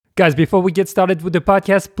Guys, before we get started with the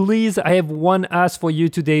podcast, please, I have one ask for you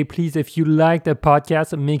today. Please, if you like the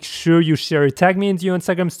podcast, make sure you share it. Tag me into your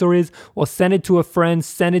Instagram stories or send it to a friend,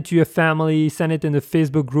 send it to your family, send it in the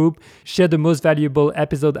Facebook group. Share the most valuable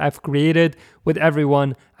episode I've created with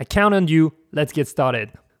everyone. I count on you. Let's get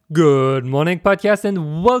started. Good morning, podcast,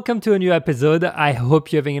 and welcome to a new episode. I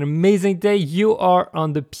hope you're having an amazing day. You are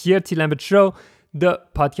on the Pierre T. Lambert Show, the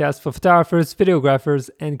podcast for photographers,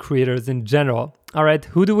 videographers, and creators in general. All right,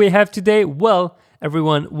 who do we have today? Well,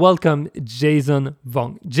 everyone, welcome Jason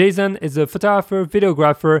Vong. Jason is a photographer,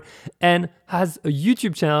 videographer, and has a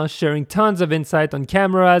YouTube channel sharing tons of insight on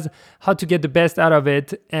cameras, how to get the best out of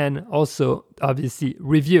it, and also, obviously,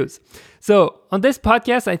 reviews. So on this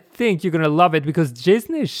podcast, I think you're going to love it because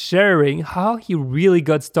Jason is sharing how he really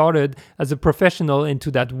got started as a professional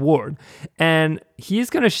into that world. And he's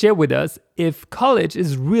going to share with us if college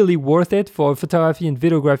is really worth it for a photography and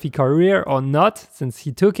videography career or not. Since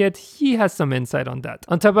he took it, he has some insight on that.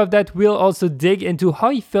 On top of that, we'll also dig into how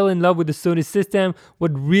he fell in love with the Sony system,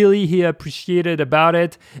 what really he appreciated about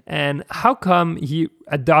it, and how come he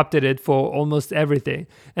adopted it for almost everything.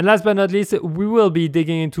 And last but not least, we will be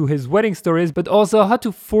digging into his wedding stories, but also how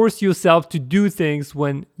to force yourself to do things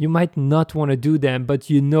when you might not want to do them, but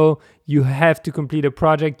you know you have to complete a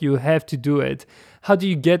project, you have to do it. How do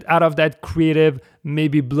you get out of that creative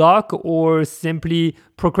maybe block or simply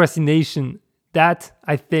procrastination? That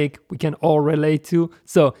I think we can all relate to.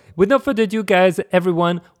 So with no further ado, guys,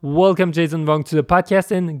 everyone, welcome Jason Vong to the podcast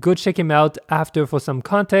and go check him out after for some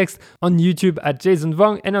context on YouTube at Jason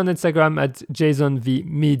Vong and on Instagram at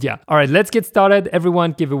JasonVMedia. All right, let's get started.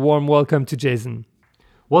 Everyone, give a warm welcome to Jason.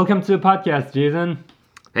 Welcome to the podcast, Jason.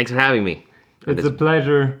 Thanks for having me. It's a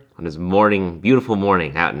pleasure. On this morning, beautiful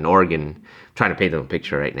morning out in Oregon. I'm trying to paint them a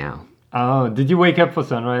picture right now. Oh, did you wake up for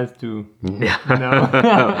sunrise too? No. No.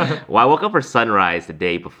 Well, I woke up for sunrise the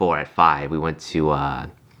day before at 5. We went to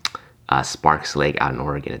Sparks Lake out in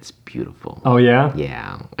Oregon. It's beautiful. Oh, yeah?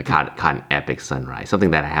 Yeah. I caught an epic sunrise,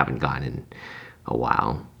 something that I haven't gone in a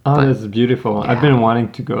while. Oh, that's beautiful. Yeah. I've been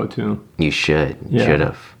wanting to go too. You should. You should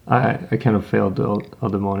have. I kind of failed all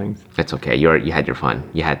the mornings. It's okay. You had your fun.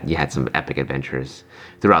 You had some epic adventures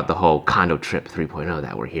throughout the whole condo trip 3.0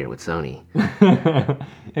 that we're here with Sony.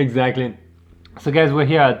 Exactly. So guys, we're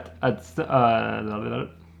here at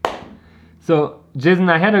So Jason,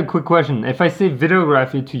 I had a quick question. If I say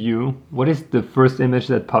videography to you, what is the first image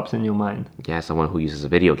that pops in your mind? Yeah, someone who uses a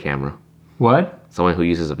video camera. What? Someone who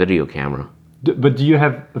uses a video camera. But do you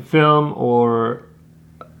have a film or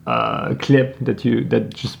a clip that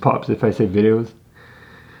just pops if I say videos?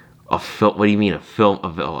 A film? What do you mean a film?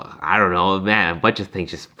 I don't know, man. A bunch of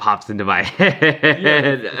things just pops into my head.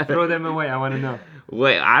 Yeah, throw them away. I want to know.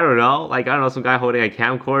 Wait, I don't know. Some guy holding a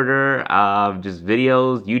camcorder. Just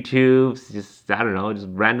videos, YouTubes. Just I don't know. Just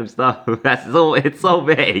random stuff. It's so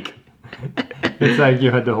vague. It's like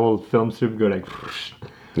you had the whole film strip go like.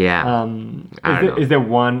 Yeah. Is there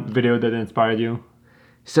one video that inspired you?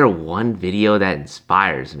 Is there one video that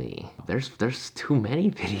inspires me? There's too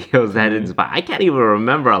many videos that inspire. I can't even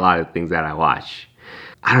remember a lot of things that I watch.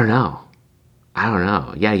 I don't know.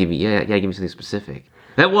 You gotta give me something specific.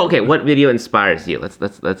 Well, okay, what video inspires you? Let's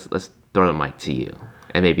throw the mic to you,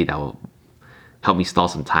 and maybe that will help me stall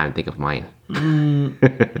some time and think of mine.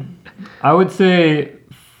 I would say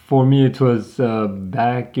for me it was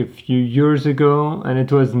back a few years ago, and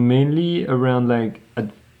it was mainly around like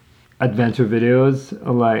adventure videos,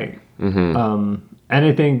 like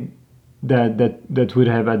anything that would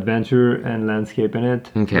have adventure and landscape in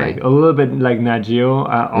it. Okay. Like a little bit like Nat Geo.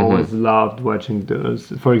 I always loved watching those.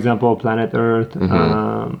 For example, Planet Earth.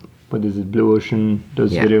 What is it? Blue Ocean.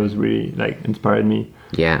 Those videos really like inspired me.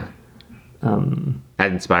 Yeah.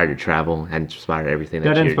 That inspired your travel. That inspired everything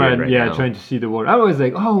that inspired, you're doing right now. Trying to see the world. I was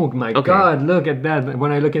like, oh my God, look at that.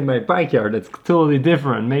 When I look at my backyard, it's totally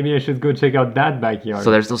different. Maybe I should go check out that backyard. So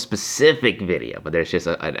there's no specific video, but there's just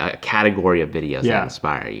a category of videos that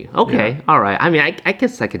inspire you. Okay, all right. I mean, I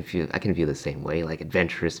guess I can feel the same way. Like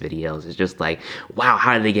adventurous videos. It's just like, wow,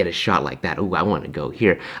 how did they get a shot like that? Oh, I want to go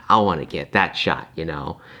here. I want to get that shot, you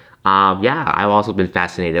know? I've also been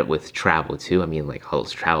fascinated with travel too. I mean, like all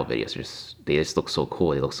those travel videos, they just look so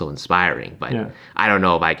cool. They look so inspiring. But I don't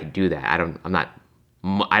know if I could do that.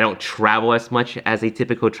 I don't travel as much as a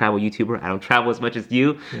typical travel YouTuber. I don't travel as much as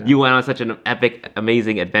you. Yeah. You went on such an epic,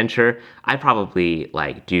 amazing adventure. I probably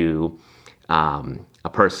like do a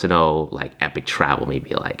personal like epic travel,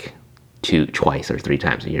 maybe like twice or 3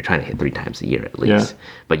 times a year. Trying to hit 3 times a year at least. Yeah.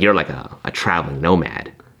 But you're like a traveling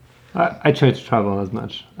nomad. I try to travel as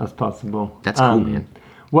much as possible. That's cool, man.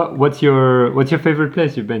 What's your favorite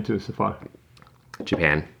place you've been to so far?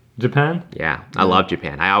 Japan. Japan? Yeah, I love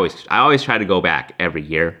Japan. I always try to go back every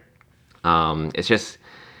year. It's just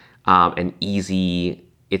an easy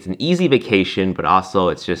it's an easy vacation, but also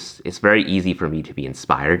it's very easy for me to be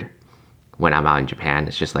inspired when I'm out in Japan.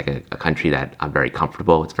 It's just like a country that I'm very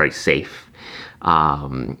comfortable. It's very safe,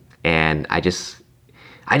 and I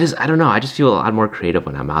don't know. I just feel a lot more creative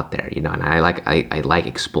when I'm out there, And I like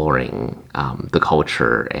exploring the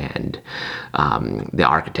culture and the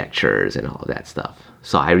architectures and all of that stuff.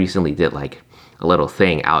 So I recently did like a little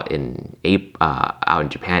thing out in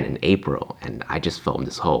Japan in April, and I just filmed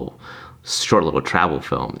this whole short little travel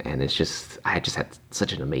film, and I just had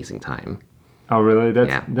such an amazing time. Oh, really?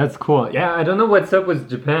 Yeah. That's cool. Yeah, I don't know what's up with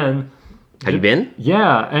Japan. Have you been?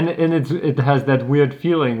 Yeah, and it has that weird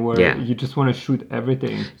feeling where Yeah. you just want to shoot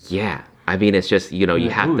everything. Yeah. I mean, it's just, you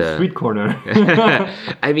have to. Street corner.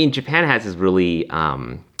 I mean, Japan has this really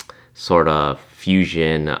sort of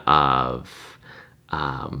fusion of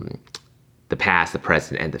the past, the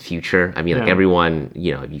present, and the future. I mean, like Yeah. everyone,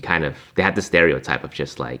 they have the stereotype of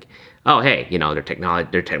just like, oh, hey, they're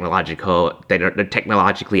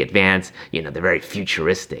technologically advanced. They're very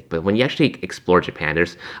futuristic. But when you actually explore Japan,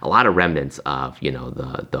 there's a lot of remnants of,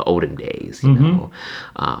 the olden days.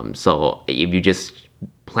 So if you just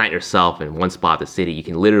plant yourself in one spot of the city, you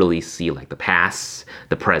can literally see like the past,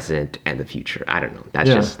 the present, and the future. I don't know.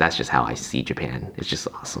 That's just how I see Japan. It's just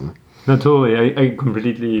awesome. No, totally. I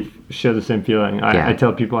completely share the same feeling. Yeah. I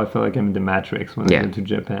tell people I feel like I'm in the Matrix when I Yeah. go to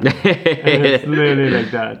Japan. And it's literally like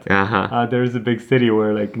that. Uh-huh. There's a big city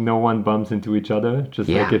where like no one bumps into each other. Just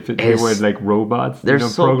Yeah. like if they were like robots. They're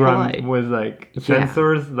so programmed polite. with like Yeah.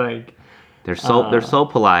 sensors. Like They're so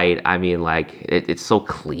polite. I mean, like it's so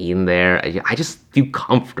clean there. I just feel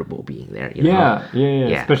comfortable being there. yeah.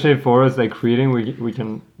 Yeah. Especially for us like creating, we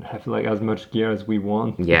can have like as much gear as we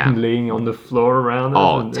want. Yeah. Laying on the floor around us.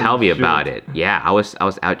 Oh, tell me shoot. about it. Yeah, I was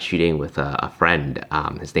out shooting with a friend.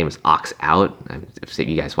 His name is Ox Out. If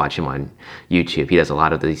you guys watch him on YouTube, he does a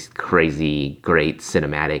lot of these crazy, great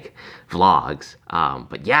cinematic vlogs.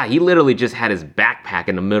 But yeah, he literally just had his backpack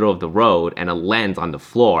in the middle of the road and a lens on the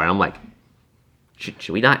floor, and I'm like, should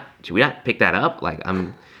we not pick that up? Like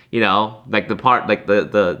like the part, like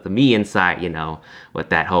the me inside, with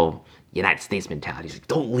that whole United States mentality. He's like,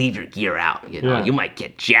 don't leave your gear out, Yeah. you might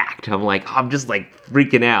get jacked. I'm like, I'm just like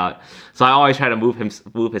freaking out. So I always try to move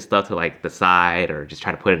his stuff to like the side, or just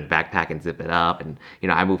try to put it in the backpack and zip it up, and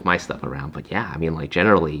I move my stuff around. But yeah, I mean, like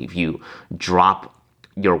generally, if you drop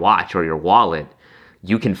your watch or your wallet,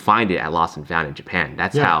 you can find it at Lost and Found in Japan.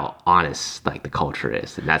 That's Yeah. how honest like the culture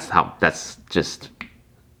is, and that's just,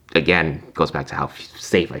 again, goes back to how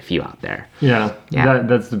safe I feel out there. Yeah. Yeah.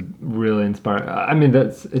 That's really inspiring. I mean,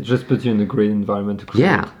 it just puts you in a great environment to create.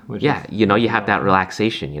 Yeah, which yeah. is- You have that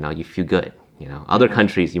relaxation. You feel good. Other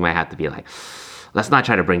countries, you might have to be like, let's not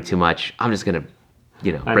try to bring too much. I'm just gonna,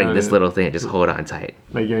 I bring know, this yeah. little thing and just hold on tight.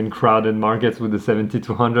 Like you're in crowded markets with the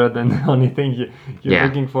 70-200, and the only thing you're Yeah.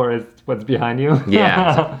 looking for is what's behind you.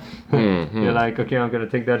 Yeah. You're like, okay, I'm gonna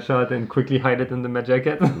take that shot and quickly hide it in the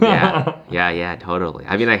jacket. Yeah, totally.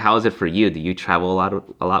 I mean, like, how is it for you? Do you travel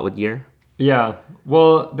a lot with gear? Yeah,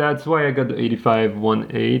 well, that's why I got the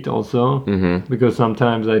 85-1.8 also, because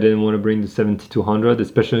sometimes I didn't want to bring the 70-200,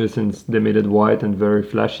 especially since they made it white and very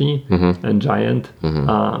flashy and giant.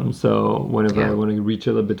 So whenever Yeah. I want to reach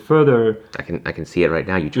a little bit further, I can see it right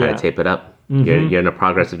now. You try Yeah. to tape it up. You're in the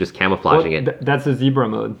progress of just camouflaging it. that's a zebra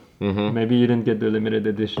mode. Maybe you didn't get the limited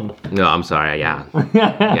edition. No, I'm sorry. Yeah,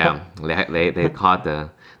 yeah. They call it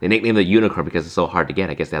they nicknamed the unicorn because it's so hard to get.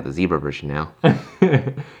 I guess they have the zebra version now.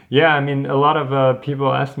 Yeah, I mean, a lot of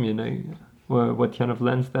people ask me like, what kind of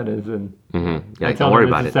lens that is, and Yeah, I like, tell don't worry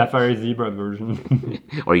them about it's it. a Safari Zebra version.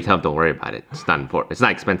 Or you tell them, don't worry about it. It's not important. It's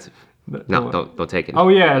not expensive. No, don't take it. Oh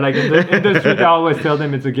yeah, like in the street, I always tell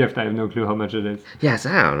them it's a gift. I have no clue how much it is. Yes,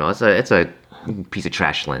 I don't know. It's a piece of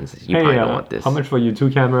trash lens. You probably don't want this. How much for you? 2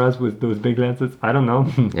 cameras with those big lenses? I don't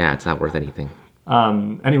know. Yeah, it's not worth anything.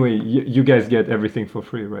 Anyway, you guys get everything for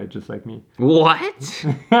free, right? Just like me. What?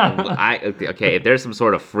 Okay, if there's some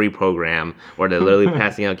sort of free program where they're literally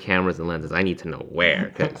passing out cameras and lenses, I need to know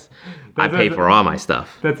where, because I pay for all my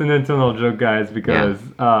stuff. That's an internal joke, guys, because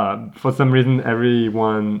for some reason,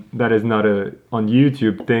 everyone that is not on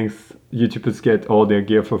YouTube thinks YouTubers get all their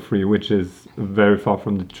gear for free, which is very far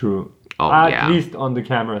from the truth. Oh, At yeah. least on the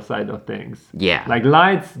camera side of things. Yeah. Like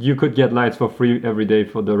lights, you could get lights for free every day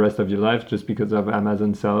for the rest of your life just because of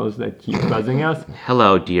Amazon sellers that keep buzzing us.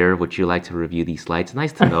 Hello, dear. Would you like to review these lights?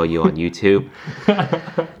 Nice to know you on YouTube.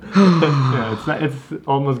 Yeah, it's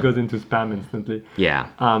almost goes into spam instantly. Yeah.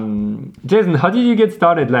 Jason, how did you get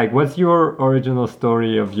started? Like, what's your original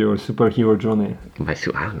story of your superhero journey? I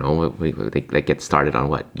don't know. They get started on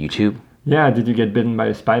what? YouTube? Yeah, did you get bitten by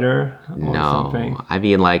a spider or No, something? I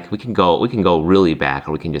mean, like we can go really back,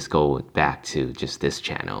 or we can just go back to just this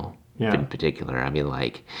channel in particular. I mean,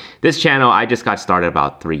 like this channel, I just got started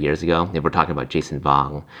about 3 years ago. If we're talking about Jason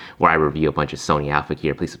Vong, where I review a bunch of Sony Alpha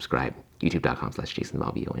gear, please subscribe.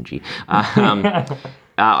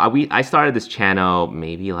 YouTube.com/JasonVong, I started this channel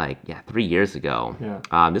maybe 3 years ago.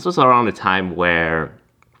 Yeah. This was around the time where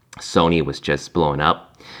Sony was just blowing up.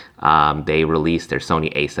 They released their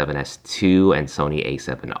Sony a7S II and Sony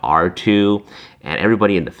a7R II, and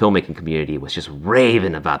everybody in the filmmaking community was just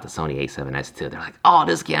raving about the Sony a7S II. They're like, oh,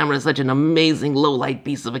 this camera is such an amazing low-light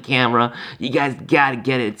piece of a camera. You guys gotta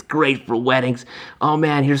get it. It's great for weddings. Oh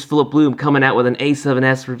man, here's Philip Bloom coming out with an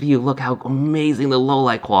a7S review. Look how amazing the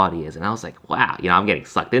low-light quality is. And I was like, wow, I'm getting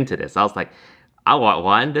sucked into this. I was like, I want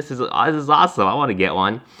one. This is awesome. I want to get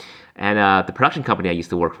one. And the production company I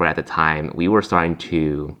used to work for at the time, we were starting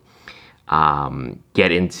to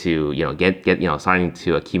get into, starting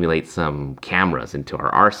to accumulate some cameras into our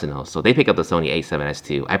arsenal. So they pick up the Sony a7S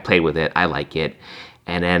II. I played with it. I like it.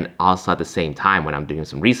 And then also at the same time, when I'm doing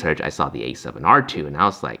some research, I saw the a7R II, and I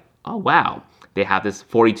was like, oh, wow. They have this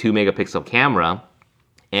 42 megapixel camera.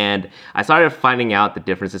 And I started finding out the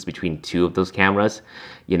differences between two of those cameras.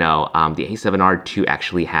 The a7R II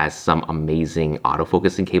actually has some amazing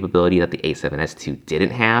autofocusing capability that the a7S II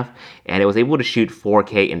didn't have. And it was able to shoot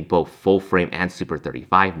 4K in both full frame and Super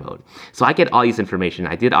 35 mode. So I get all these information,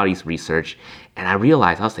 I did all these research, and I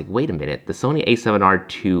realized, I was like, wait a minute, the Sony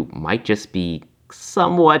a7R II might just be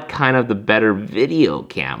somewhat kind of the better video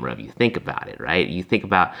camera if you think about it, right? You think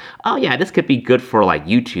about, oh yeah, this could be good for like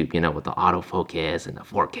YouTube, with the autofocus and the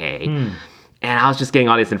 4K. And I was just getting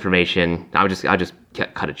all this information. I'll just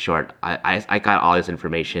cut it short. I got all this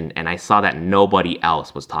information, and I saw that nobody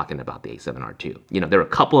else was talking about the a7R II. There were a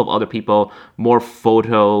couple of other people, more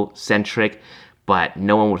photo-centric, but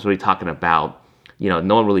no one was really talking about, no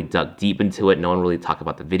one really dug deep into it. No one really talked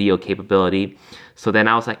about the video capability. So then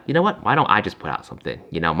I was like, you know what? Why don't I just put out something?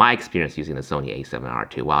 My experience using the Sony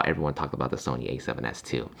a7R II while everyone talked about the Sony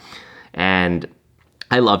a7S II. And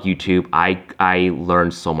I love YouTube. I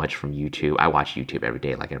learned so much from YouTube. I watch YouTube every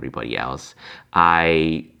day like everybody else.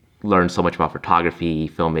 I learned so much about photography,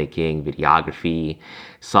 filmmaking, videography.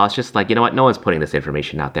 So I was just like, you know what? No one's putting this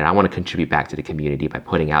information out there. I want to contribute back to the community by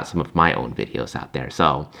putting out some of my own videos out there.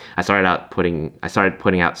 So I started putting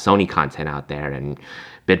out Sony content out there, and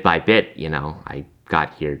bit by bit, I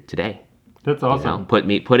got here today. That's awesome.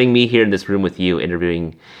 Putting me here in this room with you,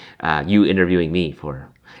 interviewing me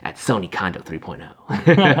at Sony Condo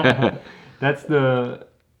 3.0.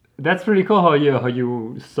 That's pretty cool how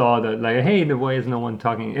you saw that, like, hey, why is no one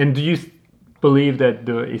talking? And do you believe that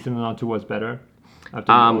the a7R II was better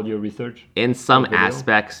after all your research? In some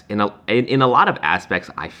aspects, in a lot of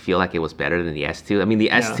aspects, I feel like it was better than the S2. I mean, the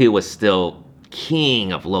S2 was still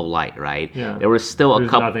king of low light, right? Yeah. There was still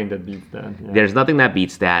There's nothing that beats that. Yeah. There's nothing that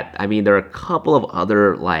beats that. I mean, there are a couple of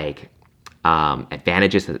other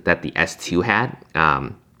advantages that the S2 had.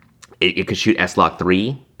 It could shoot S-Log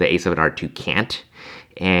 3. The a7R II can't.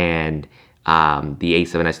 And the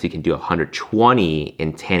a7S II can do 120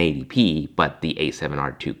 in 1080p, but the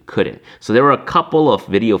a7R II couldn't. So there were a couple of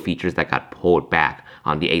video features that got pulled back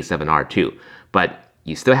on the a7R II. But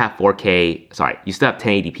you still have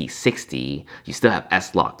 1080p 60. You still have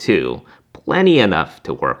S-Log 2. Plenty enough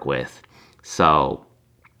to work with. So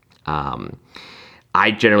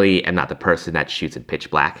I generally am not the person that shoots in pitch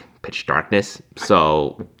darkness.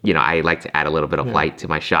 So, I like to add a little bit of light to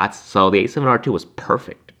my shots. So the a7R II was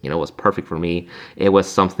perfect. Was perfect for me. It was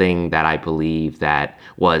something that I believe that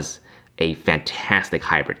was a fantastic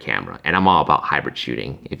hybrid camera. And I'm all about hybrid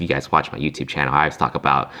shooting. If you guys watch my YouTube channel, I always talk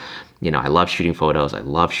about, I love shooting photos, I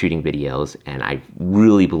love shooting videos, and I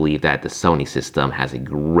really believe that the Sony system has a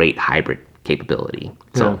great hybrid capability.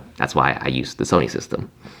 So that's why I use the Sony system.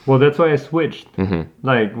 Well, that's why I switched. Mm-hmm.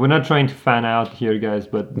 Like, we're not trying to fan out here, guys,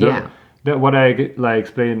 but what I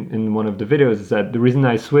explained in one of the videos is that the reason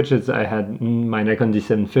I switched is I had my Nikon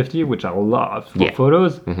D750, which I love for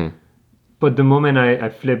photos. Mm-hmm. But the moment I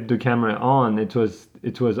flipped the camera on, it was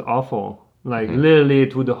awful. Like, literally,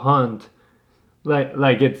 it would hunt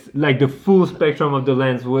like it's like the full spectrum of the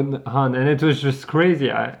lens would hunt, and it was just crazy.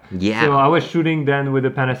 Yeah. So I was shooting then with the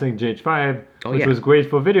Panasonic GH5, Oh, which yeah. was great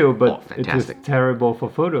for video, but Oh, it was fantastic. terrible for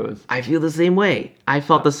photos. I feel the same way. I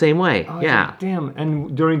felt the same way. I was Yeah. like, damn.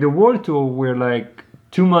 And during the world tour, we're like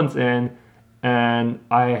 2 months in, and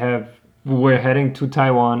we're heading to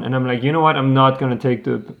Taiwan, and I'm like, you know what? I'm not gonna take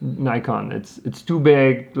the Nikon. It's too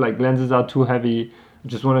big. Like lenses are too heavy. I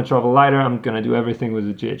just want to travel lighter. I'm gonna do everything with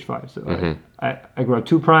the GH5. So I grabbed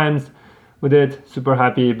two primes with it. Super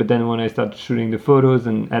happy. But then when I start shooting the photos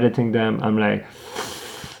and editing them, I'm like,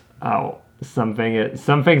 oh,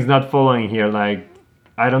 something's not following here. Like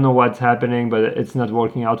I don't know what's happening, but it's not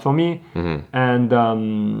working out for me. And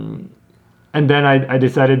then I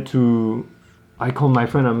decided to. I called my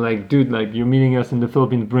friend. I'm like, dude, like you're meeting us in the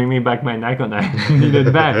Philippines. Bring me back my Nikon. I need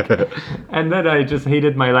it back. And then I just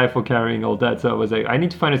hated my life for carrying all that. So I was like, I need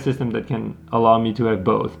to find a system that can allow me to have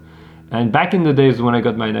both. And back in the days when I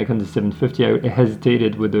got my Nikon the 750, I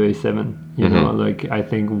hesitated with the A7. You know, like I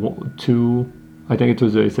think I think it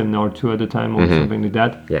was the A7R2 at the time or something like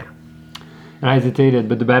that. Yeah. And I hesitated,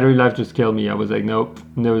 but the battery life just killed me. I was like, nope,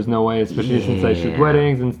 there was no way, especially since I shoot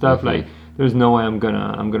weddings and stuff. Like, there's no way I'm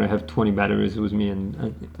gonna have 20 batteries with me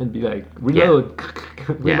and be like, reload,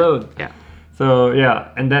 reload. Yeah. So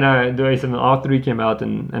yeah, and then the A7R3 came out,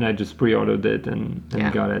 and I just pre-ordered it and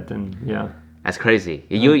got it, and yeah. That's crazy.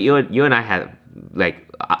 You and I had like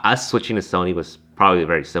us switching to Sony was probably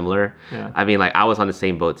very similar. Yeah. I mean, like I was on the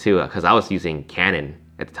same boat too because I was using Canon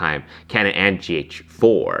at the time, Canon and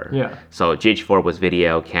GH4. Yeah. So GH4 was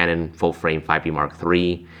video, Canon full frame 5D Mark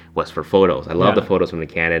III was for photos. I love the photos from the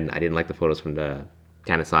Canon. I didn't like the photos from the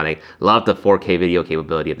Panasonic. Loved the 4K video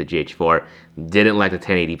capability of the GH4. Didn't like the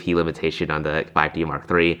 1080p limitation on the 5D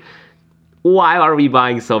Mark III. Why are we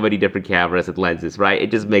buying so many different cameras and lenses, right?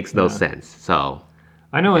 It just makes no sense. So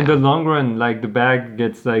I know in the long run, like the bag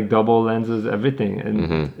gets like double lenses, everything,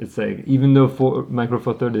 and it's like even though Micro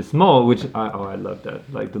Four Third is small, which I love that,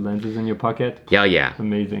 like the lenses in your pocket. yeah,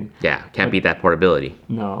 Amazing. yeah, can't beat that portability.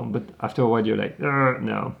 No, but after a while you're like,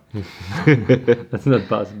 no, that's not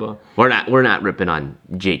possible. We're not ripping on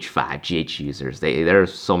GH5, GH users. There are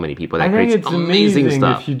so many people that I think create it's amazing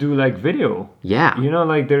stuff. if you do like video. Yeah. You know,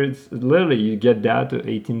 like there's literally you get that to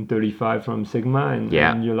 1835 from Sigma, and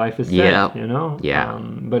your life is set. Yeah. You know. Yeah.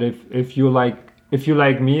 But if you like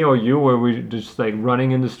me or you, where we're just like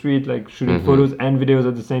running in the street, like shooting photos and videos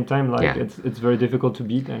at the same time, like it's very difficult to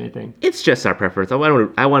beat anything. It's just our preference. I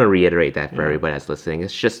want to reiterate that for everybody that's listening.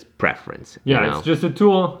 It's just preference. Yeah, you know? it's just a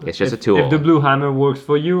tool. It's just a tool. If the blue hammer works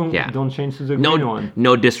for you, don't change to the green one.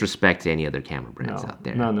 No disrespect to any other camera brands out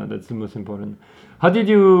there. No, that's the most important.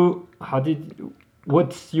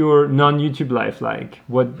 What's your non-YouTube life like?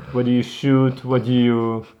 What do you shoot?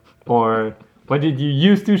 What did you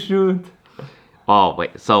used to shoot? Oh,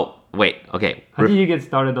 okay. How did you get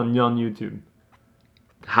started on non-YouTube?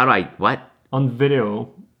 How do I, what? On video.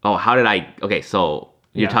 Oh, how did I, okay, so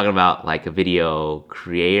you're talking about like a video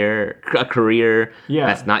career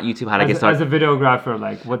that's not YouTube. How did I get started? As a videographer,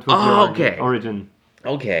 like what was your origin?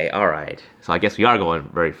 Okay, all right. So I guess we are going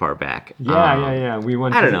very far back. Yeah. We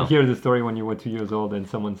want I don't to know. hear the story when you were 2 years old and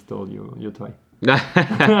someone stole your toy.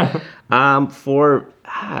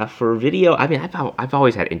 For video, I mean, I've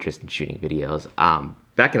always had interest in shooting videos.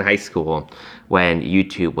 Back in high school, when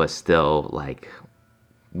YouTube was still like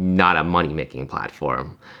not a money making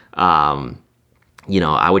platform, I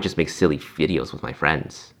would just make silly videos with my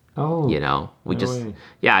friends. Oh, I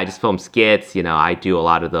just film skits. I do a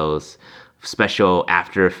lot of those special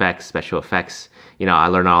effects. I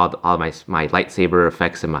learned all my lightsaber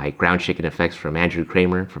effects and my ground shaking effects from Andrew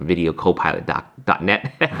Kramer from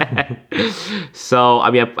videocopilot.net. So, I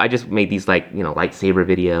mean, I just made these lightsaber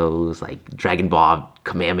videos, like Dragon Ball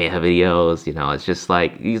Kamehameha videos. It's just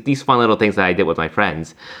like these fun little things that I did with my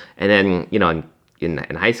friends. And then,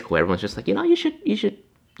 in high school, everyone's just like, you should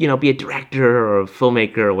be a director or a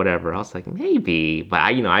filmmaker or whatever. I was like, maybe, but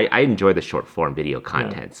I enjoy the short form video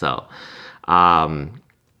content. So,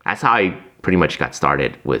 that's how I pretty much got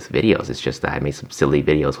started with videos. It's just that I made some silly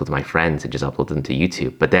videos with my friends and just uploaded them to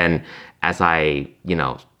YouTube. But then as I,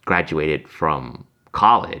 graduated from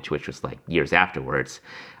college, which was like years afterwards,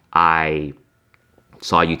 I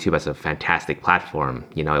saw YouTube as a fantastic platform.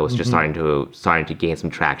 It was just starting to gain some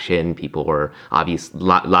traction. People were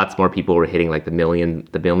lots more people were hitting like the million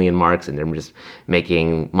marks, and they're just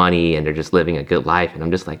making money and they're just living a good life. And I'm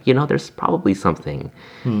just like, there's probably something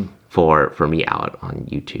for me out on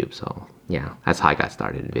YouTube. So yeah, that's how I got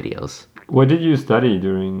started in videos. What did you study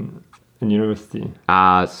in university?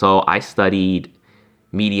 So I studied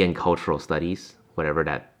media and cultural studies, whatever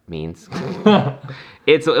that means.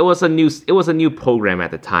 It was a new program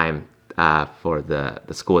at the time for the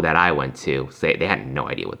school that I went to. So they had no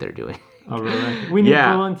idea what they're doing. Oh, really? We need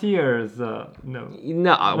volunteers. No.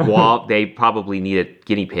 No, well, they probably needed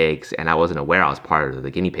guinea pigs, and I wasn't aware I was part of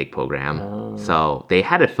the guinea pig program. Oh. So they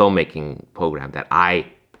had a filmmaking program that I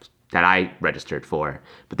registered for,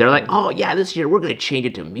 but they're like, oh yeah, this year we're going to change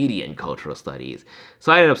it to media and cultural studies.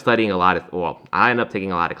 So I ended up I ended up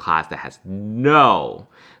taking a lot of class that has no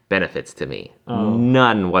benefits to me,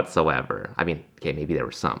 none whatsoever. I mean, okay, maybe there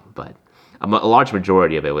were some, but a large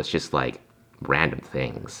majority of it was just like random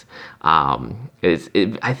things. I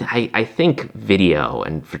think video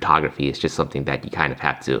and photography is just something that you kind of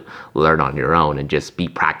have to learn on your own and just be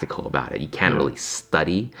practical about it. You can't really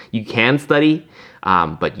study. You can study,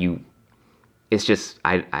 but it's just,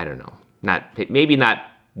 I don't know, maybe not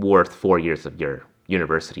worth 4 years of your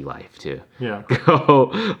university life to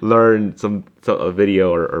go learn a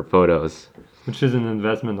video or photos. Which is an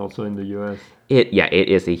investment also in the US. It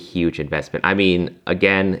is a huge investment. I mean,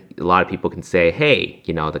 again, a lot of people can say, hey,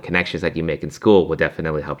 the connections that you make in school will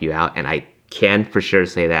definitely help you out. And I can for sure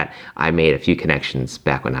say that I made a few connections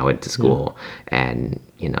back when I went to school, and,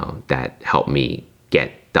 that helped me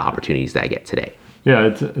get the opportunities that I get today. Yeah,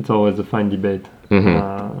 it's always a fine debate.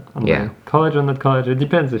 College or not college, it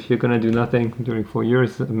depends. If you're gonna do nothing during 4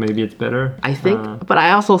 years, maybe it's better. I think, but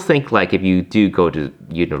I also think like if you do go to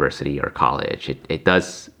university or college, it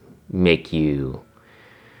does make you,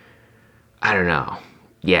 I don't know.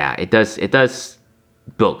 Yeah, it does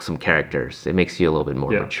build some characters. It makes you a little bit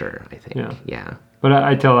more mature, I think. Yeah. But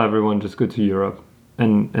I tell everyone, just go to Europe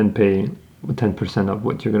and pay 10% of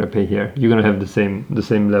what you're gonna pay here. You're gonna have the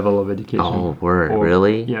same level of education. Oh, word,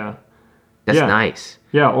 really? Yeah. That's nice.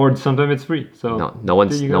 Yeah, or sometimes it's free. So no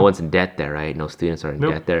one's in debt there, right? No students are in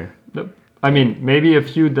debt there. Nope. I mean, maybe a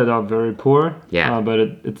few that are very poor. Yeah. But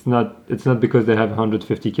it's not because they have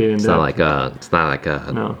 150K in debt. It's not like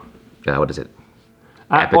a no. What is it?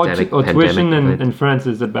 Tuition in France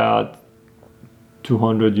is about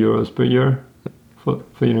 200 euros per year for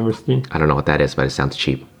university. I don't know what that is, but it sounds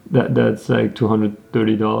cheap. That's like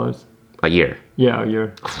 $230 a year. Yeah, a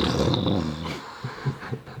year.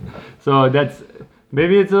 So that's,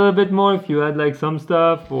 maybe it's a little bit more if you add like some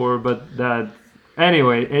stuff, but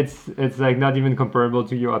anyway, it's like not even comparable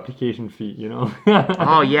to your application fee,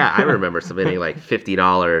 Oh yeah, I remember submitting like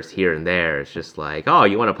 $50 here and there. It's just like, oh,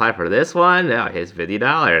 you want to apply for this one? Oh, here's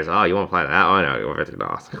 $50. Oh, you want to apply for that one? Oh,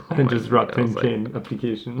 $50. And just drop in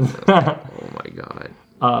applications. Oh my god.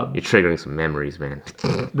 You're triggering some memories, man.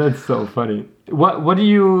 That's so funny. What do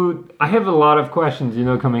you... I have a lot of questions,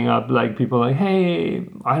 coming up. Like people like, hey,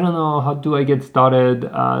 I don't know, how do I get started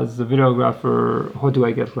as a videographer? How do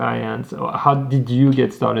I get clients? How did you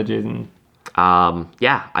get started, Jason?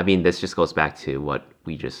 Yeah, I mean, this just goes back to what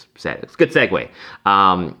we just said. It's a good segue.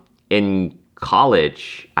 In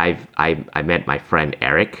college, I met my friend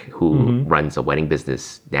Eric, who runs a wedding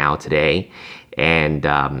business today. And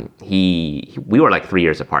we were like 3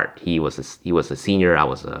 years apart. He was a senior. I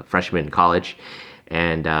was a freshman in college,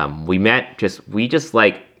 and we just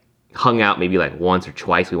like hung out maybe like once or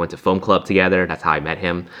twice. We went to film club together. That's how I met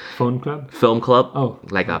him. Phone club? Film club. Oh,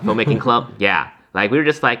 like a filmmaking club. Yeah, like we were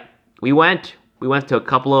just like we went to a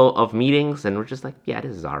couple of meetings, and we're just like, yeah,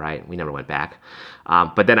 this is all right. We never went back.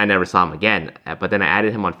 But then I never saw him again. But then I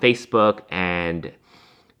added him on Facebook, and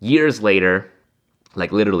years later.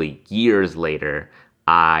 Like literally years later,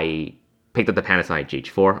 I picked up the Panasonic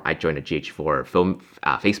GH4. I joined a GH4 film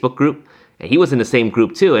Facebook group, and he was in the same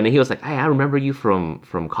group too. And he was like, "Hey, I remember you from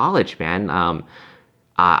college, man.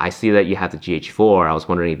 I see that you have the GH4. I was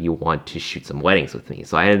wondering if you want to shoot some weddings with me."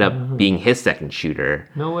 So I ended up being his second shooter.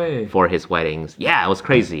 No way. For his weddings. Yeah, it was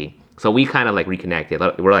crazy. So we kind of like reconnected.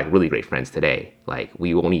 We're like really great friends today. Like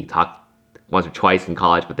we only talked once or twice in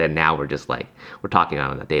college, but then now we're just like, we're talking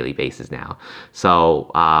on a daily basis now.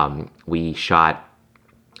 So we shot,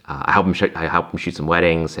 I helped him shoot some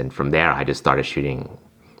weddings, and from there I just started shooting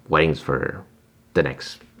weddings for the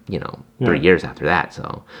next, 3 years after that.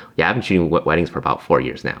 So yeah, I've been shooting weddings for about 4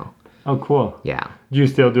 years now. Oh, cool. Yeah. Do you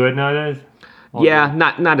still do it nowadays? Yeah,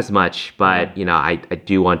 not as much, but I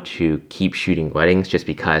do want to keep shooting weddings just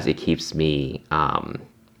because it keeps me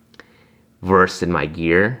versed in my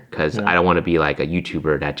gear, because I don't want to be like a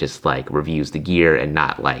YouTuber that just like reviews the gear and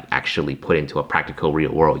not like actually put into a practical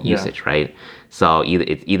real world usage, right? So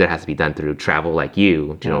it either has to be done through travel like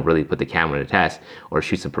you, really put the camera to test, or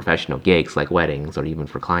shoot some professional gigs like weddings or even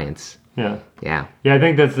for clients. Yeah. Yeah. Yeah, I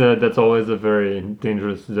think that's always a very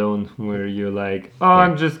dangerous zone where you're like, oh,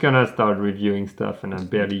 I'm just gonna start reviewing stuff and I'm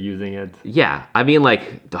barely using it. Yeah, I mean,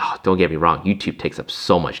 like, don't get me wrong. YouTube takes up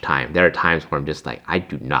so much time. There are times where I'm just like, I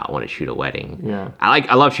do not want to shoot a wedding. Yeah.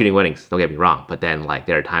 I love shooting weddings. Don't get me wrong. But then, like,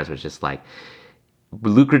 there are times where it's just like,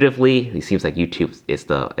 lucratively, it seems like YouTube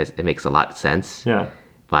it makes a lot of sense. Yeah.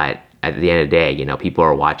 But at the end of the day, people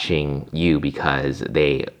are watching you because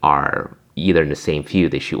they are either in the same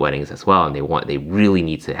field, they shoot weddings as well, and they really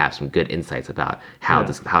need to have some good insights about how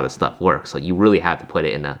this stuff works. So you really have to put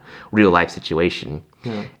it in a real life situation.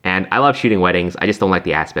 Yeah. And I love shooting weddings. I just don't like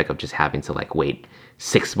the aspect of just having to like wait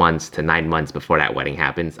 6 months to 9 months before that wedding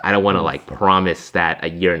happens. I don't want to like promise that a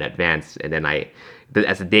year in advance, and then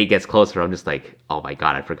as the date gets closer, I'm just like, oh my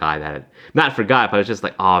God, I forgot that. Not forgot, but I was just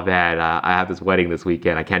like, oh man, I have this wedding this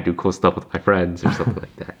weekend. I can't do cool stuff with my friends or something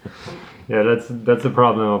like that. Yeah, that's the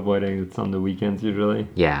problem of weddings. It's on the weekends usually.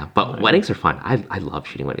 Yeah, but weddings are fun. I love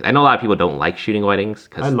shooting weddings. I know a lot of people don't like shooting weddings.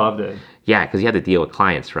 I loved it. Yeah, because you have to deal with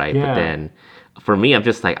clients, right? Yeah. But then for me, I'm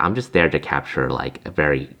just there to capture like a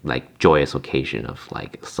very like joyous occasion of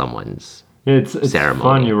like someone's It's ceremony.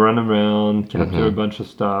 fun. You run around, capture a bunch of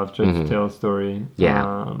stuff, just tell a story.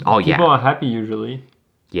 Yeah. People are happy usually.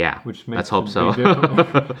 Yeah. Which makes let's hope a so. big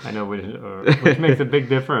difference. I know, which makes a big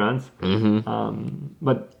difference.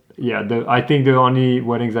 But yeah, I think the only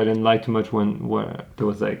weddings I didn't like too much where there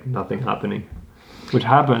was like nothing happening, which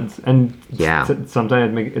happens, and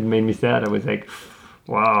sometimes it made me sad. I was like,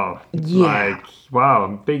 wow, like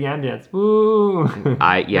wow, big ambience, woo.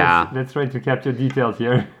 Let's try to capture details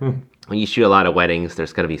here. When you shoot a lot of weddings,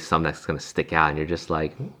 there's gonna be some that's gonna stick out, and you're just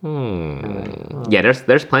like, Yeah,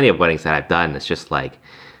 there's plenty of weddings that I've done. It's just like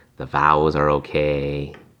the vows are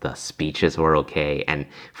okay, the speeches were okay, and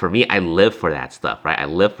for me, I live for that stuff, right? I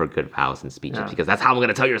live for good vows and speeches because that's how I'm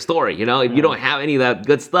gonna tell your story. If you don't have any of that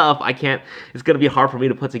good stuff, I can't. It's gonna be hard for me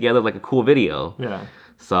to put together like a cool video. Yeah.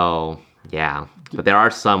 So yeah, but there are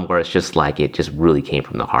some where it's just like it just really came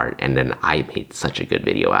from the heart, and then I made such a good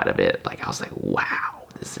video out of it. Like I was like, wow,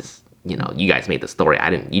 this is. You guys made the story. I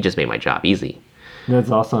didn't. You just made my job easy. That's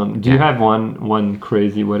awesome. Do you have one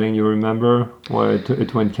crazy wedding you remember where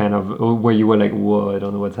it went kind of where you were like, whoa, I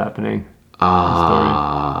don't know what's happening?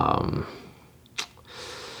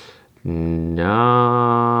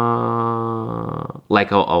 No,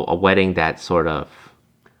 like a wedding that sort of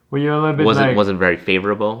were you a little bit wasn't very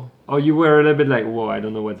favorable. Oh, you were a little bit like, whoa, I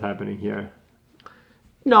don't know what's happening here.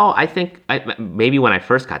 No, I think maybe when I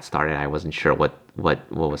first got started, I wasn't sure what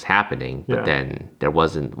was happening. But then there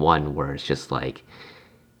wasn't one where it's just like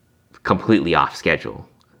completely off schedule.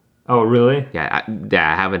 Oh, really? Yeah,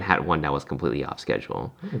 I haven't had one that was completely off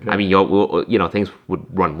schedule. Okay. I mean, things would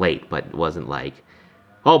run late, but it wasn't like,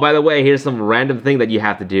 oh, by the way, here's some random thing that you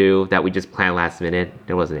have to do that we just planned last minute.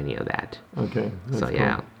 There wasn't any of that. Okay. So cool.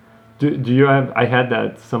 Yeah. Do you have? I had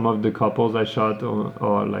that. Some of the couples I shot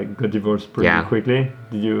or like got divorced pretty quickly.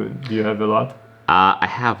 Do you have a lot? I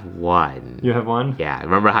have one. You have one? Yeah.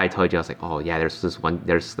 Remember how I told you? I was like, oh yeah, there's this one.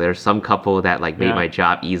 There's some couple that like made my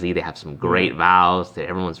job easy. They have some great vows.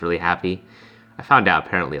 Everyone's really happy. I found out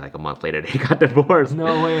apparently like a month later they got divorced.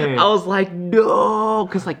 No way. I was like, no,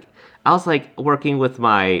 because like I was like working with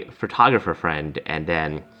my photographer friend, and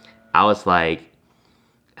then I was like,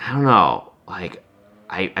 I don't know, like.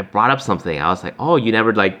 I brought up something. I was like, "Oh, you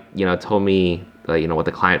never told me what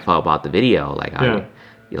the client felt about the video. Like, were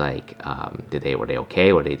they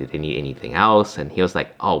okay, or did they need anything else?" And he was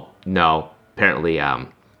like, "Oh, no. Apparently,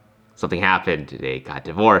 something happened. They got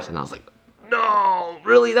divorced." And I was like, "No,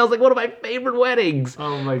 really? That was like one of my favorite weddings."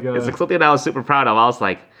 Oh my god! It's like something that I was super proud of. I was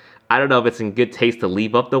like, I don't know if it's in good taste to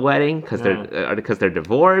leave up the wedding because they're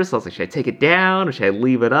divorced. I was like, should I take it down or should I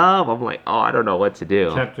leave it up? I'm like, oh, I don't know what to do.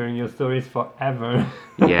 Capturing your stories forever.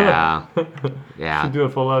 Yeah. Should do a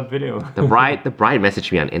follow-up video. The bride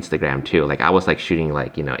messaged me on Instagram too. Like I was like shooting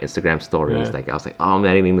like Instagram stories. Yeah. Like I was like, oh, I'm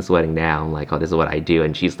editing this wedding now. I'm like, oh, this is what I do.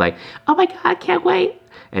 And she's like, oh my god, can't wait.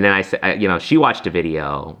 And then I said, she watched the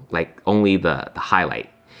video like only the highlight.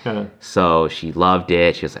 Yeah. So she loved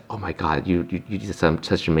it. She was like, "Oh my god, you did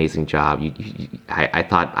such an amazing job." I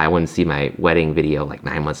thought I wouldn't see my wedding video like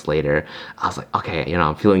 9 months later. I was like, "Okay,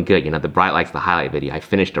 I'm feeling good." The bride likes the highlight video. I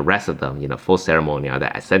finished the rest of them, full ceremony.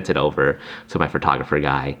 That I sent it over to my photographer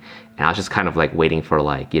guy, and I was just kind of like waiting for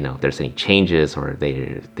like if there's any changes or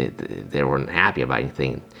they weren't happy about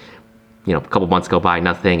anything. A couple months go by,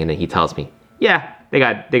 nothing, and then he tells me, "Yeah, they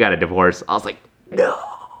got a divorce." I was like, "No."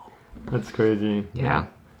 That's crazy. Yeah.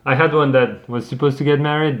 I had one that was supposed to get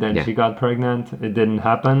married, then she got pregnant. It didn't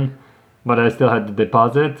happen, but I still had the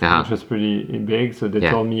deposit, which was pretty big. So they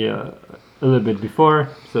told me a little bit before,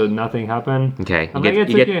 so nothing happened. Okay. I'm like,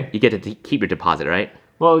 it's okay. You get to keep your deposit, right?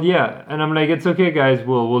 Well, yeah, and I'm like, it's okay, guys.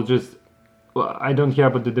 We'll just. Well, I don't care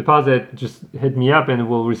about the deposit. Just hit me up, and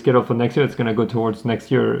we'll reschedule for next year. It's gonna go towards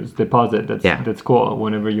next year's deposit. That's cool.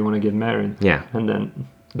 Whenever you want to get married. Yeah. And then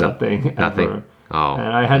nothing. Nothing. Ever. Oh.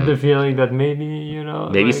 And I had the feeling that maybe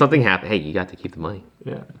maybe something happened. Hey, you got to keep the money.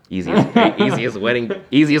 Yeah. Easiest wedding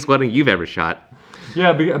you've ever shot.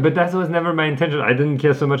 Yeah, but that was never my intention. I didn't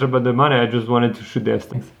care so much about the money. I just wanted to shoot their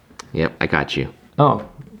things. Yep, I got you. Oh,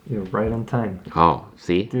 you're right on time. Oh,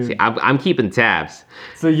 see, I'm keeping tabs.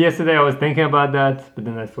 So yesterday I was thinking about that, but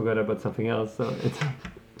then I forgot about something else. So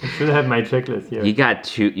I should have my checklist here. You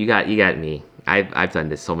got me. I've done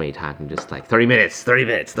this so many times. I'm just like 30 minutes. Yeah,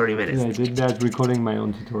 I did that recording my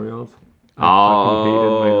own tutorials. I fucking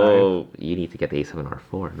hated my life. You need to get the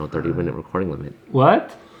A7R4. No 30-minute recording limit.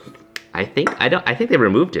 What? I think they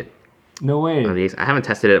removed it. No way. I haven't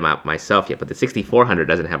tested it myself yet, but the 6400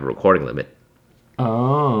 doesn't have a recording limit.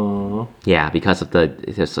 Oh. Yeah, because of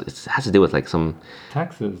it has to do with like some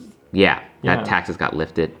taxes. Yeah, that taxes got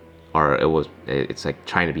lifted, or it's like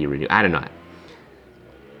trying to be renewed. I don't know.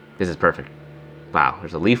 This is perfect. Wow,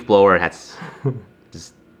 there's a leaf blower. That's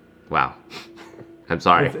just wow. I'm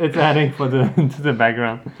sorry. It's adding for to the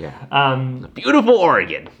background. Yeah. Beautiful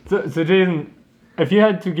Oregon. So Jason, if you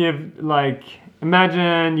had to give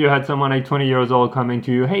imagine you had someone like 20 years old coming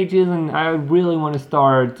to you, hey Jason, I really want to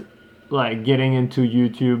start getting into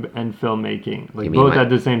YouTube and filmmaking, both at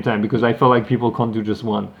the same time, because I feel like people can't do just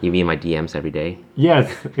one. You mean my DMs every day?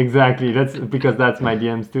 Yes, exactly. That's because that's my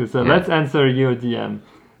DMs too. So let's answer your DM.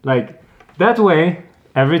 That way,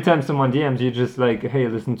 every time someone DMs you, just hey,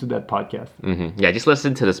 listen to that podcast. Mm-hmm. Yeah, just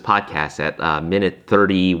listen to this podcast at minute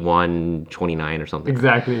 31:29 or something.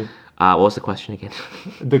 Exactly. What was the question again?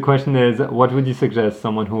 The question is, what would you suggest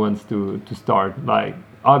someone who wants to start?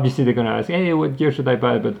 Obviously they're gonna ask, hey, what gear should I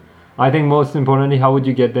buy? But I think most importantly, how would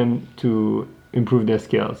you get them to improve their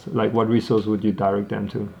skills? What resource would you direct them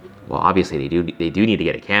to? Well, obviously they do need to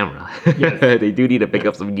get a camera. Yes. They do need to pick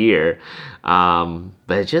up some gear.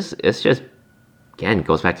 But it's just again,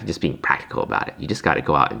 goes back to just being practical about it. You just got to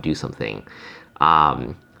go out and do something.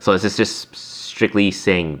 So is this just strictly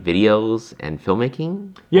saying videos and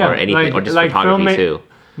filmmaking? Yeah, or anything, or just photography too?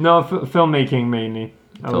 No, filmmaking mainly.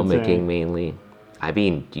 Filmmaking mainly. I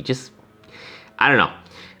mean, I don't know.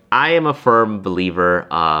 I am a firm believer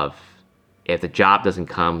of if the job doesn't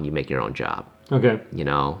come, you make your own job. Okay.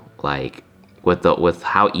 With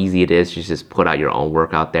how easy it is to just put out your own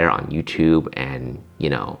work out there on YouTube and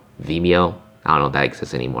Vimeo. I don't know if that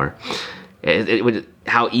exists anymore.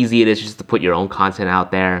 How easy it is just to put your own content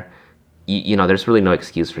out there. There's really no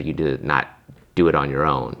excuse for you to not do it on your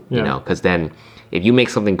own. Yeah. Because then if you make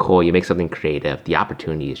something cool, you make something creative, the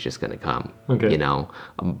opportunity is just going to come. Okay.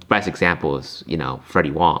 Best example is,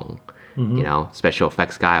 Freddie Wong, Mm-hmm. Special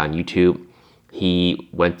effects guy on YouTube. He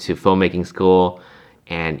went to filmmaking school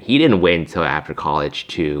and he didn't wait until after college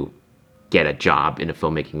to get a job in the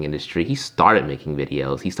filmmaking industry. He started making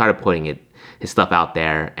videos. He started putting his stuff out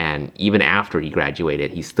there. And even after he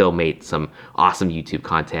graduated, he still made some awesome YouTube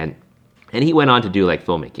content. And he went on to do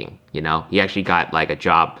filmmaking, He actually got a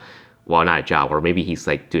job. Well, not a job, or maybe he's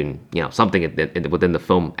doing, something within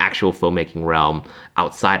the actual filmmaking realm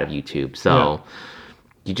outside of YouTube. So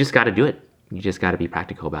You just got to do it. You just got to be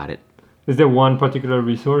practical about it. Is there one particular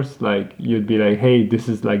resource you'd be hey, this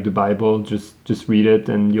is the Bible, just read it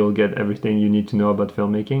and you'll get everything you need to know about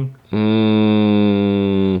filmmaking?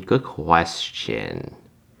 Good question.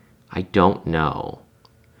 I don't know.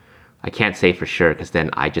 I can't say for sure because then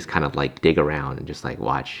I just kind of dig around and just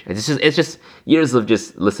watch. It's just years of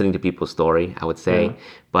just listening to people's story, I would say. Yeah.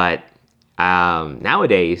 But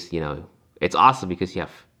nowadays, it's awesome because you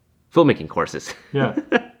have filmmaking courses. Yeah.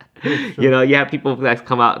 You have people that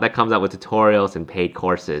comes out with tutorials and paid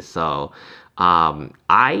courses. So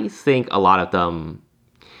I think a lot of them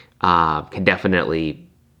can definitely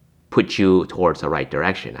put you towards the right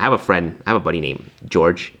direction. I have a buddy named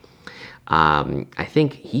George. I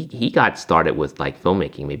think he got started with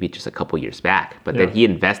filmmaking maybe just a couple years back, but then he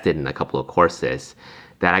invested in a couple of courses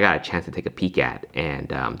that I got a chance to take a peek at. And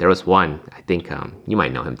there was one, I think you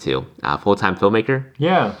might know him too, Full-Time Filmmaker.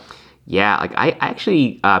 Yeah. Yeah, I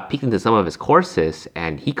actually peeked into some of his courses,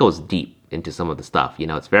 and he goes deep into some of the stuff.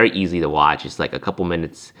 It's very easy to watch. It's a couple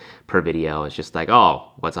minutes per video. It's just what's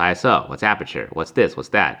ISO? What's aperture? What's this? What's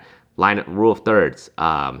that? Rule of thirds,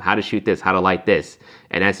 how to shoot this, how to light this.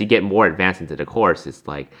 And as you get more advanced into the course, it's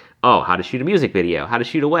how to shoot a music video, how to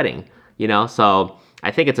shoot a wedding, So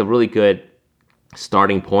I think it's a really good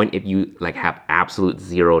starting point if you have absolute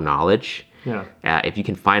zero knowledge. Yeah. If you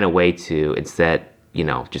can find a way to instead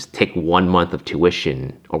just take 1 month of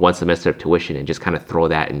tuition or 1 semester of tuition and just kind of throw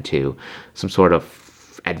that into some sort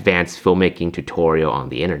of advanced filmmaking tutorial on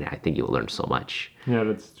the internet. I think you'll learn so much. Yeah,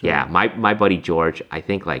 that's true. Yeah, my buddy George, I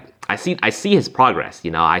think like I see his progress.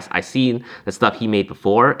 I seen the stuff he made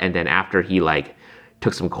before, and then after he like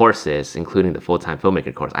took some courses, including the full-time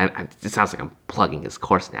filmmaker course. It sounds like I'm plugging his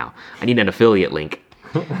course now. I need an affiliate link.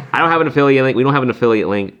 I don't have an affiliate link. We don't have an affiliate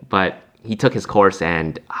link, but he took his course,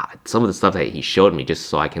 and some of the stuff that he showed me just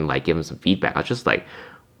so I can like give him some feedback. I was just like,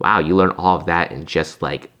 wow, you learned all of that in just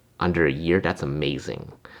like under a year? That's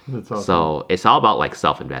amazing. That's awesome. So it's all about like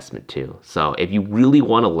self-investment too. So if you really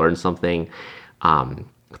want to learn something,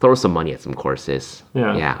 throw some money at some courses.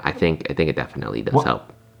 Yeah, I think it definitely does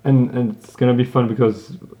help. And it's gonna be fun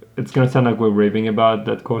because it's gonna sound like we're raving about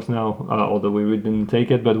that course now, although we didn't take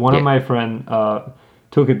it. But one of my friends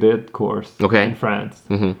took that course in France,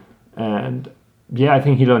 and I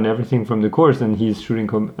think he learned everything from the course, and he's shooting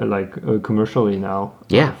commercially now.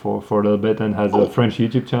 For a little bit, and has a French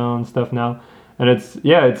YouTube channel and stuff now. And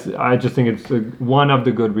I just think it's one of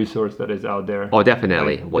the good resources that is out there. Oh,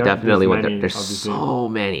 definitely. There's so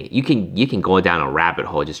many. You can go down a rabbit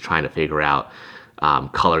hole just trying to figure out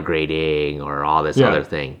color grading or all this other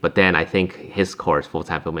thing. But then I think his course,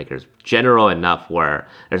 Full-Time Filmmaker, is general enough where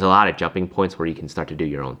there's a lot of jumping points where you can start to do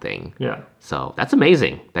your own thing. Yeah. So that's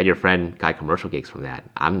amazing that your friend got commercial gigs from that.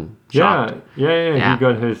 I'm shocked. Yeah. He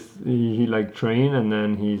got he like trained, and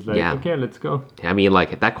then he's like, okay, let's go. I mean,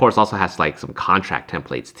 like that course also has like some contract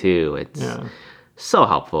templates too. It's so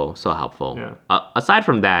helpful. Yeah. Aside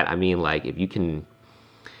from that, I mean, like if you can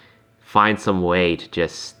find some way to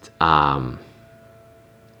just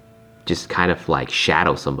kind of like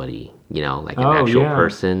shadow somebody, like an actual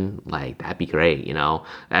person, like that'd be great.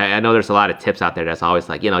 I know there's a lot of tips out there that's always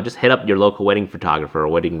like, just hit up your local wedding photographer or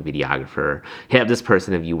wedding videographer, hit up this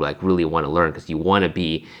person if you like really want to learn, because you want to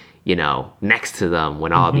be, next to them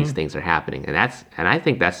when all of these things are happening. And I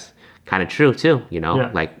think that's kind of true too,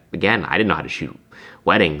 like, again, I didn't know how to shoot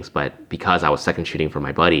weddings, but because I was second shooting for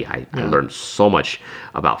my buddy, I learned so much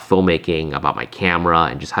about filmmaking, about my camera,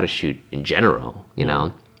 and just how to shoot in general,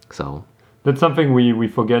 know. So that's something we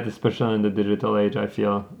forget, especially in the digital age. I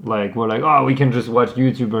feel like we're like, oh, we can just watch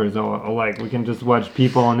YouTubers, or like we can just watch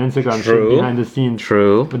people on Instagram shoot behind the scenes.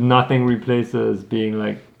 True. But nothing replaces being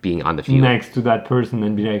on the field next to that person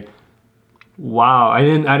and be like, wow, I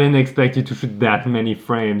didn't expect you to shoot that many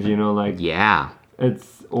frames.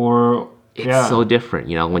 It's so different.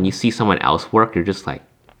 When you see someone else work, you're just like,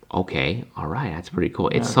 okay, all right, that's pretty cool.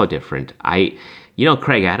 It's so different.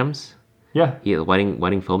 Craig Adams. Yeah.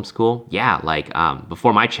 Wedding film school. Yeah, like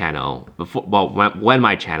before my channel, when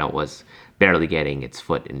my channel was barely getting its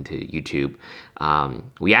foot into YouTube,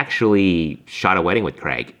 we actually shot a wedding with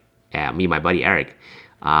Craig. Me and my buddy Eric.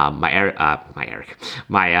 My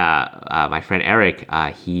friend Eric,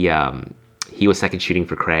 he was second shooting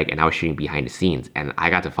for Craig, and I was shooting behind the scenes, and I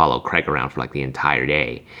got to follow Craig around for like the entire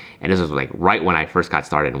day. And this was like right when I first got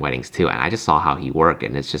started in weddings too, and I just saw how he worked,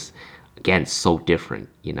 and it's just, again, so different,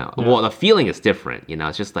 Well, the feeling is different,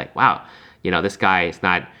 It's just like, wow, this guy is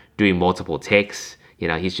not doing multiple takes.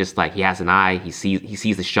 He's just like, he has an eye. He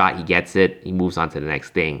sees the shot. He gets it. He moves on to the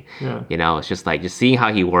next thing. Yeah. It's just like, just seeing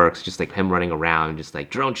how he works, just like him running around, just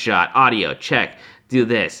like drone shot, audio, check, do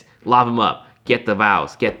this, lob him up, get the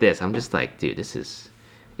vows, get this. I'm just like, dude, it's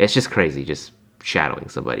just crazy, just shadowing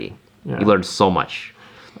somebody. Yeah. You learn so much.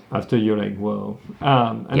 After you're like, whoa.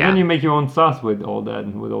 And then you make your own sauce with all that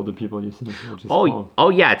and with all the people you see, which is cool. Oh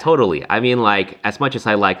yeah, totally. I mean, like, as much as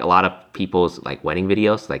I like a lot of people's like wedding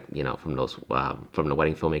videos, like, from those from the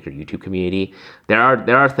wedding filmmaker YouTube community, there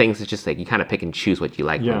are things that's just like you kind of pick and choose what you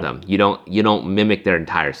like from them. You don't mimic their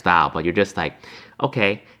entire style, but you're just like,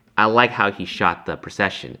 okay, I like how he shot the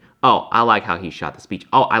procession. Oh, I like how he shot the speech.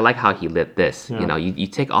 Oh, I like how he lit this. Yeah. You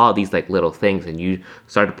take all these like little things and you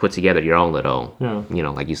start to put together your own little,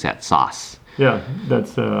 like you said, sauce. Yeah,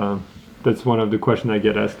 that's one of the questions I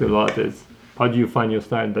get asked a lot is, how do you find your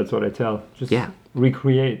style? That's what I tell. Just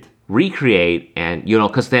recreate, and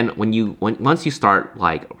because then once you start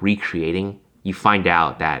like recreating, you find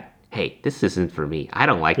out that, hey, this isn't for me. I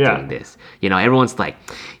don't like doing this. Everyone's like,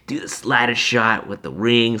 do the slider shot with the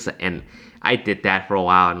rings, and I did that for a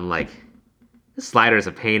while, and I'm like, this slider is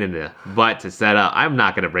a pain in the butt to set up. I'm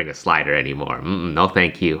not going to bring a slider anymore. No,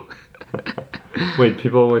 thank you. Wait,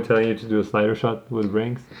 people were telling you to do a slider shot with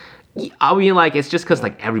rings? I mean, like, it's just because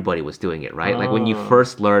like everybody was doing it, right? Like when you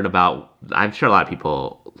first learn about, I'm sure a lot of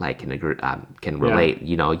people like can relate.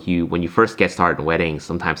 When you first get started in weddings,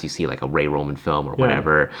 sometimes you see like a Ray Roman film or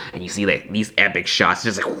whatever, and you see like these epic shots,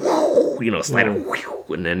 just like whoo, slider, whoo,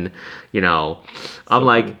 and then, I'm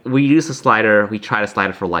like, we use the slider. We try to slide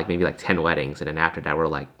it for like maybe like 10 weddings, and then after that, we're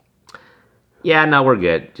like, yeah, no, we're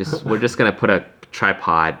good. We're just gonna put a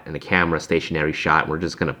tripod and a camera, stationary shot. And we're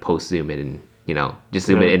just gonna post zoom it and just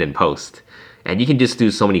zoom it in and post. And you can just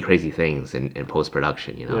do so many crazy things in post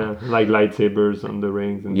production, Yeah, like lightsabers on the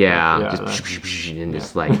rings and yeah, stuff. and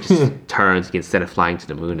just turns instead of flying to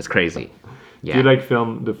the moon. It's crazy. Yeah. Do you like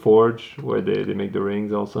film The Forge where they make the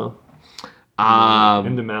rings also?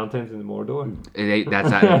 In the mountains in Mordor?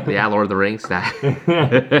 Lord of the Rings.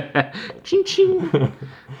 That. Ching ching.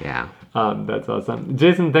 Yeah. That's awesome.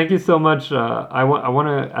 Jason, thank you so much. I want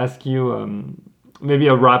to ask you maybe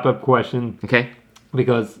a wrap-up question. Okay.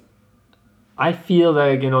 Because I feel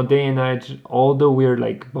like, day and age, although we're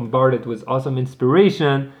like bombarded with awesome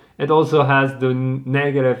inspiration, it also has the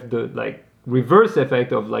negative, the like reverse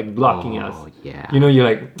effect of like blocking us. Yeah. You're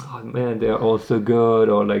like, oh man, they're all so good,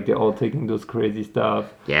 or like they're all taking those crazy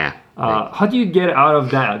stuff. Yeah. How do you get out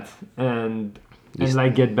of that and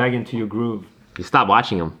like get back into your groove? You stop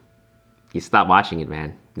watching them. You stop watching it,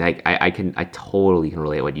 man. Like I totally can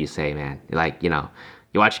relate what you say, man. Like,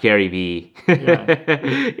 you watch Gary Vee.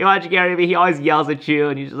 Yeah. You watch Gary Vee, he always yells at you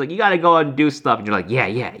and he's just like, you gotta go out and do stuff. And you're like,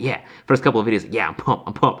 yeah. First couple of videos, yeah, I'm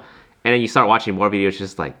pumped. And then you start watching more videos,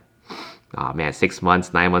 just like, oh man, 6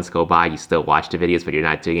 months, 9 months go by, you still watch the videos, but you're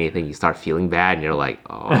not doing anything. You start feeling bad and you're like,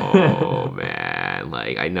 oh man,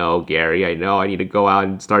 like, I know, Gary, I know I need to go out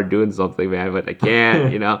and start doing something, man, but I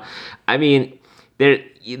can't, I mean,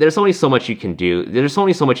 there's only so much you can do. There's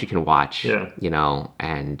only so much you can watch,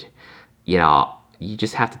 and, you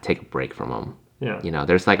just have to take a break from them. Yeah.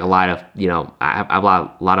 There's like a lot of, I have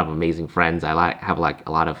a lot of amazing friends. I have like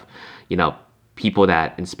a lot of, people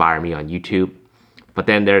that inspire me on YouTube. But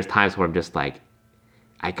then there's times where I'm just like,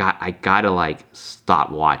 I gotta like stop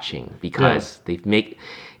watching because they make,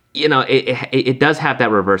 it does have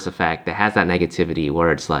that reverse effect. That has that negativity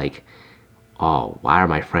where it's like, oh, why are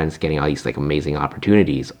my friends getting all these like amazing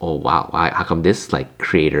opportunities? Oh wow, how come this like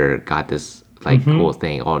creator got this like cool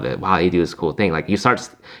thing? Oh, wow, they do this cool thing. Like you start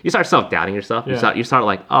self-doubting yourself. Yeah. You start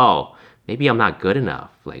like, oh, maybe I'm not good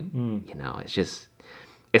enough. Like it's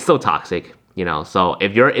so toxic. So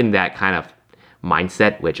if you're in that kind of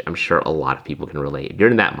mindset, which I'm sure a lot of people can relate, if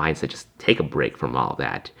you're in that mindset, just take a break from all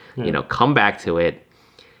that. Come back to it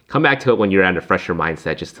when you're at a fresher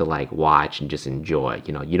mindset, just to like watch and just enjoy.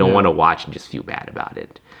 You don't want to watch and just feel bad about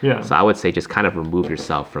it. So I would say just kind of remove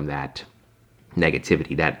yourself from that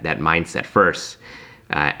negativity, that mindset first,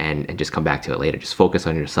 and just come back to it later. Just focus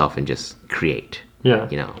on yourself and just create.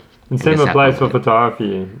 And same applies for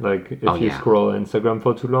photography. Like if you scroll Instagram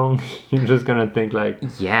for too long, you're just gonna think like,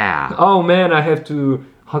 oh man,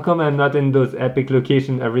 how come I'm not in those epic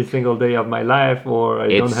locations every single day of my life, or I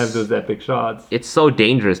don't have those epic shots? It's so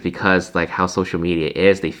dangerous because like how social media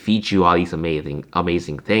is, they feed you all these amazing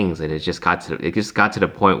things, and it just got to the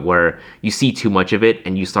point where you see too much of it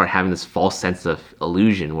and you start having this false sense of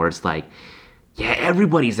illusion where it's like, yeah,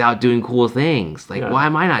 everybody's out doing cool things. Like, why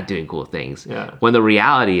am I not doing cool things? When the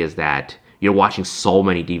reality is that you're watching so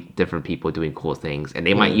many different people doing cool things, and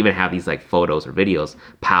they might even have these like photos or videos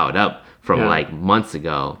piled up from like months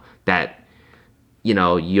ago that,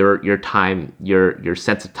 your time, your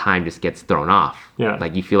sense of time just gets thrown off.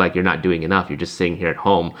 Like you feel like you're not doing enough. You're just sitting here at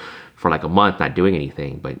home for like a month not doing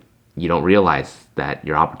anything, but you don't realize that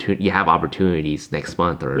you have opportunities next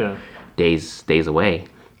month or days away.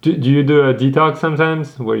 Do you do a detox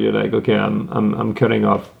sometimes where you're like, okay, I'm cutting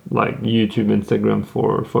off like YouTube, Instagram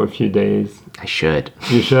for a few days? I should.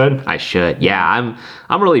 You should? I should. Yeah,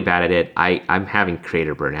 I'm really bad at it. I'm having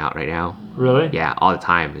creator burnout right now. Really? Yeah, all the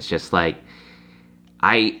time. It's just like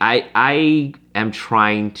I am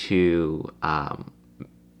trying to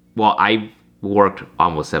I've worked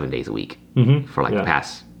almost 7 days a week for like the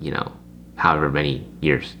past, however many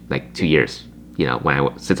years, like 2 years,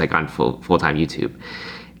 since I got full-time YouTube.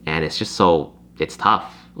 And it's just it's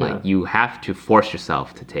tough. Like you have to force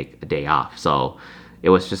yourself to take a day off. So it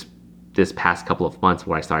was just this past couple of months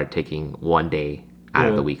where I started taking one day out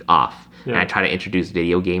of the week off. And I try to introduce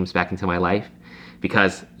video games back into my life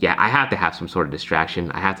because I have to have some sort of distraction.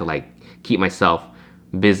 I have to like keep myself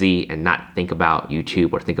busy and not think about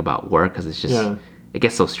YouTube or think about work because it's just, it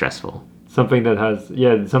gets so stressful. Something that has,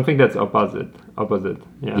 something that's opposite.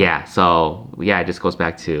 So it just goes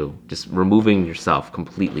back to just removing yourself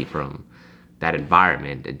completely from that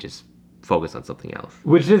environment and just focus on something else.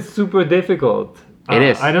 Which is super difficult. It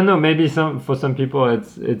is. I don't know, maybe for some people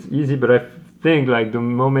it's easy, but I think like the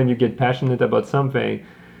moment you get passionate about something,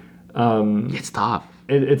 it's tough.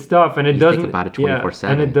 it's tough, and it You doesn't think about it yeah, 24/7.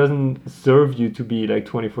 and it doesn't serve you to be like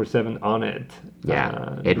 24/7 on it.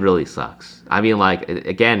 Yeah, it really sucks. I mean, like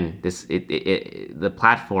again, the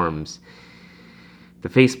platforms, the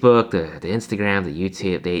Facebook, the Instagram, the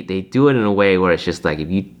YouTube, they do it in a way where it's just like if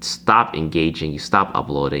you stop engaging, you stop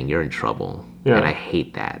uploading, you're in trouble. Yeah. And I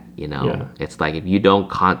hate that. Yeah. It's like if you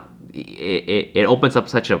don't it opens up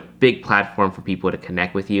such a big platform for people to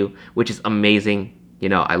connect with you, which is amazing.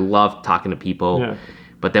 I love talking to people. Yeah.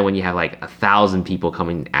 But then when you have like 1,000 people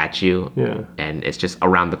coming at you, Yeah. and it's just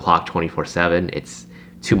around the clock 24/7, it's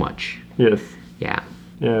too much. Yes. Yeah.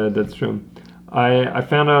 Yeah, that's true. I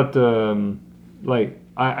found out like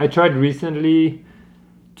I tried recently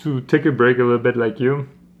to take a break a little bit like you,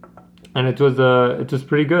 and it was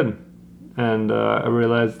pretty good. And I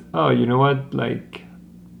realized, oh, you know what? Like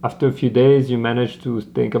after a few days, you manage to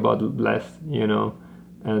think about less,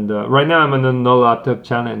 And right now I'm on a no laptop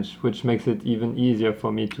challenge, which makes it even easier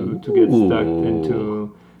for me to get stuck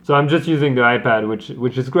into. So I'm just using the iPad,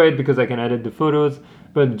 which is great because I can edit the photos.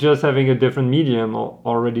 But just having a different medium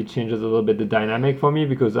already changes a little bit the dynamic for me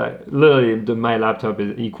because my laptop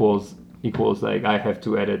is equals like I have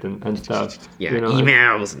to edit and stuff. Yeah,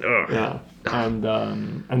 emails. Yeah,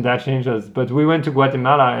 and that changes. But we went to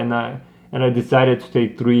Guatemala and I decided to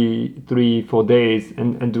take 4 days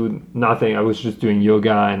and do nothing. I was just doing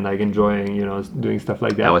yoga and like enjoying, doing stuff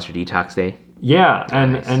like that. That was your detox day? Yeah,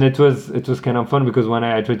 Nice. and it was kind of fun because when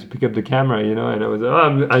I tried to pick up the camera, and I was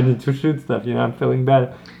I need to shoot stuff, I'm feeling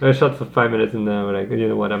bad. I shot for 5 minutes and then I'm like, you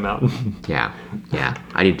know what, I'm out. Yeah.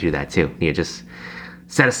 I need to do that too. You just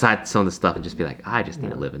set aside some of the stuff and just be like, I just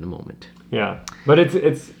need to live in the moment. Yeah, but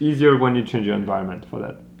it's easier when you change your environment for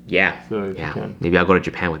that. Yeah. So if you yeah. can. Maybe I'll go to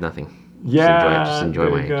Japan with nothing. Yeah, Just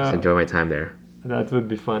enjoy my time there. That would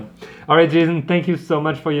be fun. All right, Jason, thank you so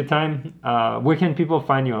much for your time. Where can people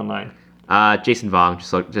find you online? Jason Vong.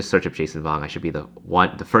 Just search up Jason Vong. I should be the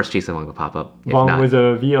first Jason Vong to pop up. If Vong not, with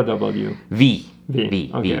a V or W? V.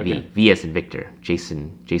 V. Okay. V as in Victor.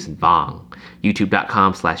 Jason Vong.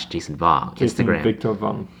 YouTube.com/Jason Vong. Jason Instagram. Victor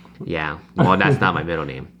Vong. Yeah. Well, that's not my middle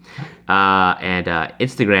name. And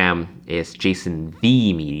Instagram is Jason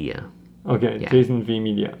V Media. Okay, Yeah. Jason V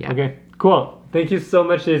Media. Yeah. Okay, cool. Thank you so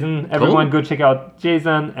much, Jason. Everyone, go check out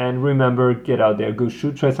Jason, and remember, get out there, go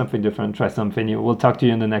shoot, try something different, try something new. We'll talk to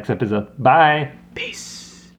you in the next episode. Bye. Peace.